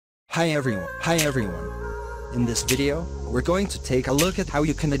Hi everyone. In this video, we're going to take a look at how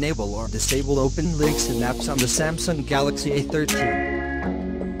you can enable or disable open links and apps on the Samsung Galaxy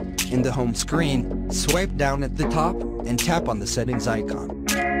A13. In the home screen, swipe down at the top and tap on the settings icon.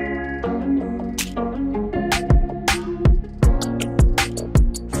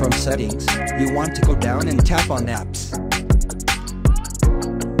 From settings, you want to go down and tap on apps.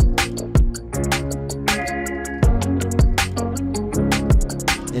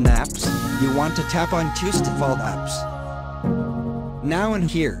 In apps, you want to tap on Choose Default Apps. Now in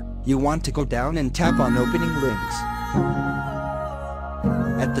here, you want to go down and tap on Opening Links.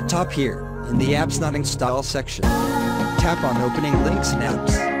 At the top here, in the Apps Not Installed section, tap on Opening Links and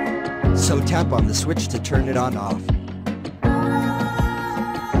Apps. So tap on the switch to turn it on/off.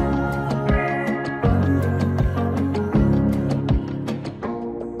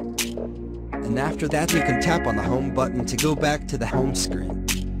 And after that you can tap on the home button to go back to the home screen.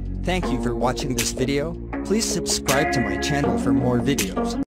 Thank you for watching this video. Please subscribe to my channel for more videos.